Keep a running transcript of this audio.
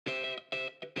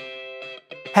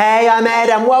Hey, I'm Ed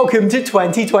and welcome to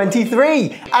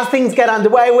 2023. As things get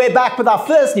underway, we're back with our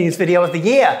first news video of the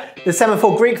year. The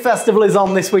Semaphore Greek Festival is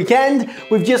on this weekend.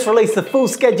 We've just released the full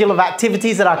schedule of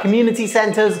activities at our community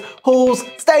centres, halls,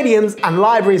 stadiums and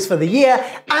libraries for the year,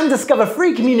 and discover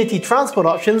free community transport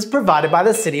options provided by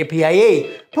the City of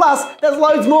PAE. Plus, there's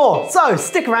loads more, so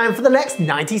stick around for the next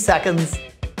 90 seconds.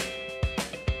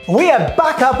 We are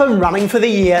back up and running for the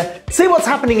year. See what's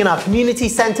happening in our community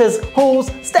centres,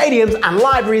 halls, stadiums and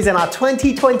libraries in our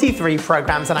 2023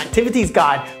 Programmes and Activities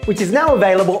Guide, which is now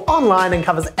available online and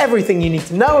covers everything you need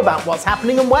to know about what's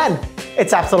happening and when.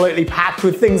 It's absolutely packed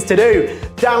with things to do.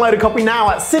 Download a copy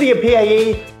now at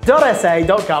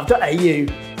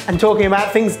cityofpae.sa.gov.au. And talking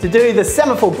about things to do, the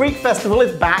Semaphore Greek Festival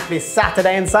is back this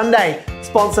Saturday and Sunday,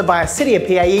 sponsored by a City of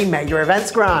PAE major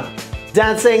events grant.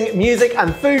 Dancing, music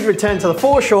and food return to the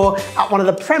foreshore at one of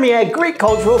the premier Greek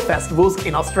cultural festivals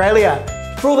in Australia.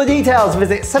 For all the details,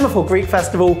 visit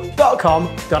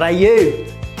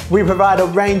semaphoregreekfestival.com.au. We provide a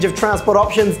range of transport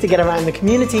options to get around the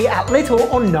community at little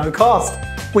or no cost.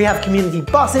 We have community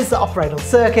buses that operate on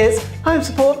circuits, home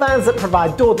support vans that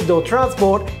provide door-to-door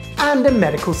transport, and a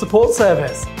medical support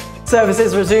service.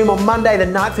 Services resume on Monday the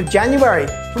 9th of January.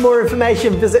 For more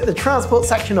information, visit the transport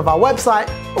section of our website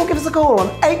or give us a call on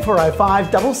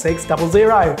 8405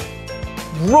 6600.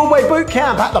 Broadway Boot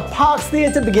Camp at the Parks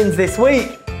Theatre begins this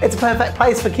week. It's a perfect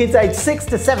place for kids aged 6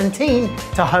 to 17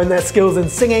 to hone their skills in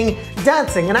singing,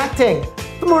 dancing and acting.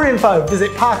 For more info,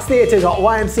 visit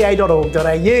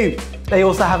parkstheatre.ymca.org.au. They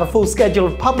also have a full schedule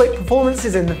of public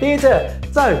performances in the theatre,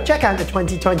 so check out the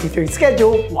 2023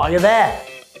 schedule while you're there.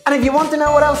 And if you want to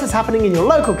know what else is happening in your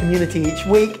local community each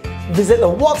week, visit the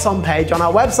What's On page on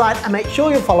our website and make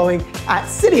sure you're following at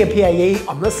City of PAE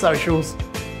on the socials.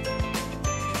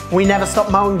 We never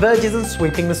stop mowing verges and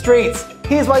sweeping the streets.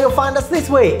 Here's where you'll find us this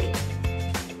week.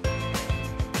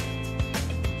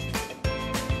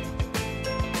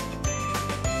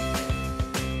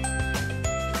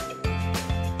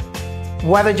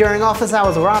 Whether during office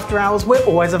hours or after hours, we're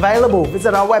always available.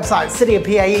 Visit our website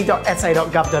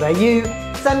cityofpae.sa.gov.au,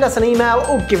 send us an email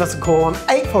or give us a call on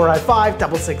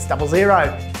 8405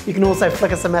 6600. You can also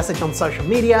flick us a message on social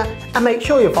media and make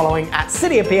sure you're following at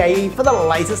City of PAE for the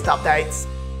latest updates.